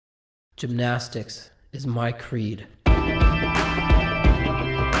Gymnastics is my creed.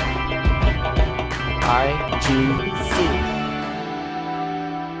 IGC.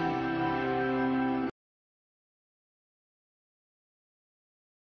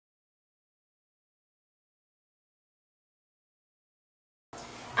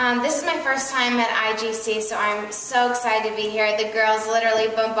 This is my first time at IGC, so I'm so excited to be here. The girls literally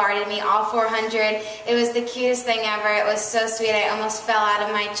bombarded me, all 400. It was the cutest thing ever. It was so sweet. I almost fell out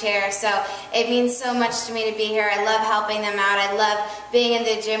of my chair. So it means so much to me to be here. I love helping them out. I love being in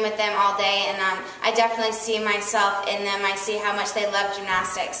the gym with them all day, and I definitely see myself in them. I see how much they love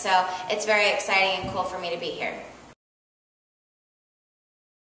gymnastics, so it's very exciting and cool for me to be here.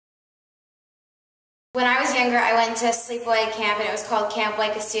 When I was younger, I went to a sleepaway camp, and it was called Camp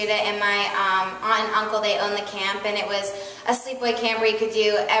Lake Casuta, and my aunt and uncle, they owned the camp, and it was a sleepaway camp where you could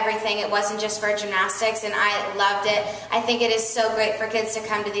do everything. It wasn't just for gymnastics, and I loved it. I think it is so great for kids to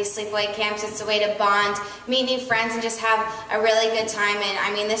come to these sleepaway camps. It's a way to bond, meet new friends, and just have a really good time. And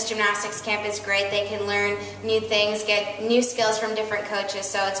I mean, this gymnastics camp is great. They can learn new things, get new skills from different coaches,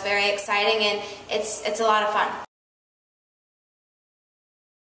 so it's very exciting, and it's a lot of fun.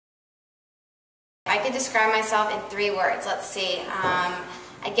 I could describe myself in 3 words. Let's see.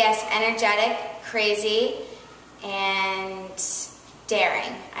 I guess energetic, crazy, and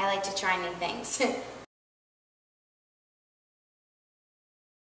daring. I like to try new things.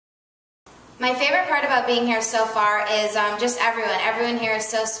 My favorite part about being here so far is just everyone. Everyone here is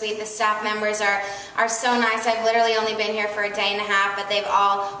so sweet. The staff members are so nice. I've literally only been here for a day and a half, but they've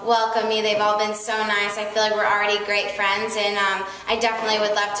all welcomed me. They've all been so nice. I feel like we're already great friends, and I definitely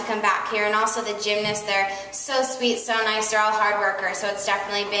would love to come back here. And also the gymnasts, they're so sweet, so nice. They're all hard workers, so it's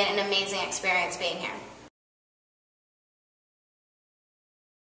definitely been an amazing experience being here.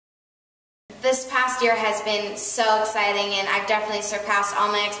 This past year has been so exciting, and I've definitely surpassed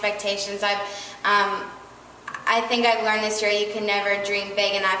all my expectations. I think I've learned this year you can never dream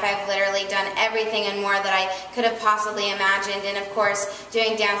big enough. I've literally done everything and more that I could have possibly imagined, and of course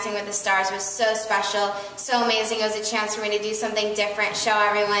doing Dancing with the Stars was so special, so amazing. It was a chance for me to do something different, show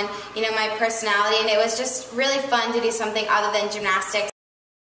everyone, you know, my personality, and it was just really fun to do something other than gymnastics.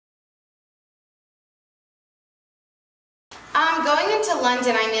 Going into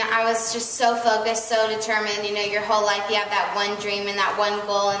London, I mean, I was just so focused, so determined. You know, your whole life you have that one dream and that one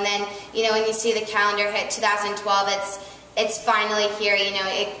goal, and then, you know, when you see the calendar hit 2012, it's finally here. You know,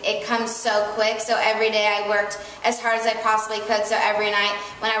 it comes so quick. So every day I worked as hard as I possibly could. So every night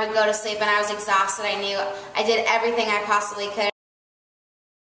when I would go to sleep and I was exhausted, I knew I did everything I possibly could.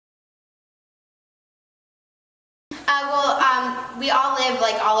 We all live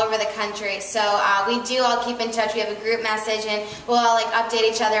like all over the country, so we do all keep in touch. We have a group message, and we'll all like update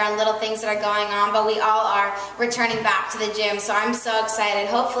each other on little things that are going on, but we all are returning back to the gym, so I'm so excited.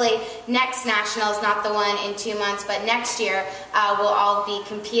 Hopefully next Nationals, not the one in 2 months, but next year we'll all be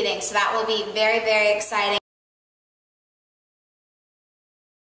competing, so that will be very, very exciting.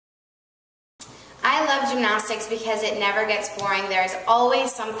 I love gymnastics because it never gets boring. There's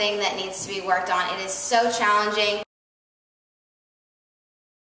always something that needs to be worked on. It is so challenging.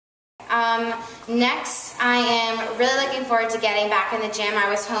 Next, I am really looking forward to getting back in the gym. I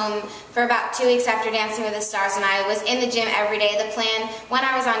was home for about 2 weeks after Dancing with the Stars, and I was in the gym every day. The plan when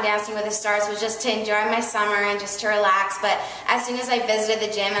I was on Dancing with the Stars was just to enjoy my summer and just to relax, but as soon as I visited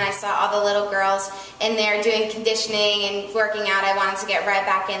the gym and I saw all the little girls in there doing conditioning and working out, I wanted to get right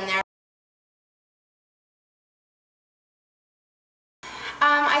back in there.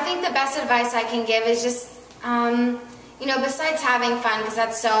 I think the best advice I can give is just, you know, besides having fun, because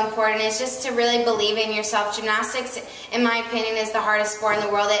that's so important, it's just to really believe in yourself. Gymnastics, in my opinion, is the hardest sport in the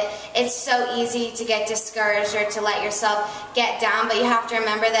world. It's so easy to get discouraged or to let yourself get down, but you have to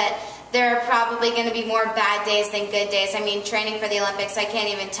remember that there are probably going to be more bad days than good days. I mean, training for the Olympics, I can't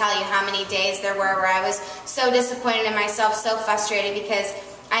even tell you how many days there were where I was so disappointed in myself, so frustrated, because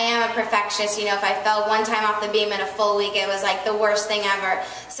I am a perfectionist. You know, if I fell one time off the beam in a full week, it was like the worst thing ever.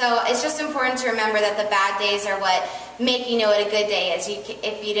 So it's just important to remember that the bad days are what make you know what a good day is.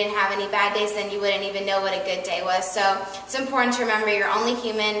 If you didn't have any bad days, then you wouldn't even know what a good day was. So it's important to remember you're only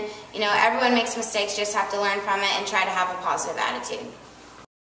human. You know, everyone makes mistakes. You just have to learn from it and try to have a positive attitude.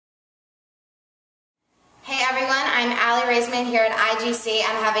 Hey everyone, I'm Aly Raisman here at IGC.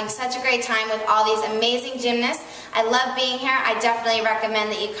 I'm having such a great time with all these amazing gymnasts. I love being here. I definitely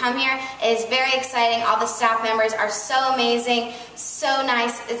recommend that you come here. It is very exciting. All the staff members are so amazing, so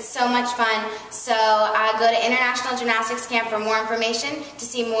nice. It's so much fun. So go to International Gymnastics Camp for more information to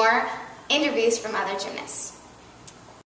see more interviews from other gymnasts.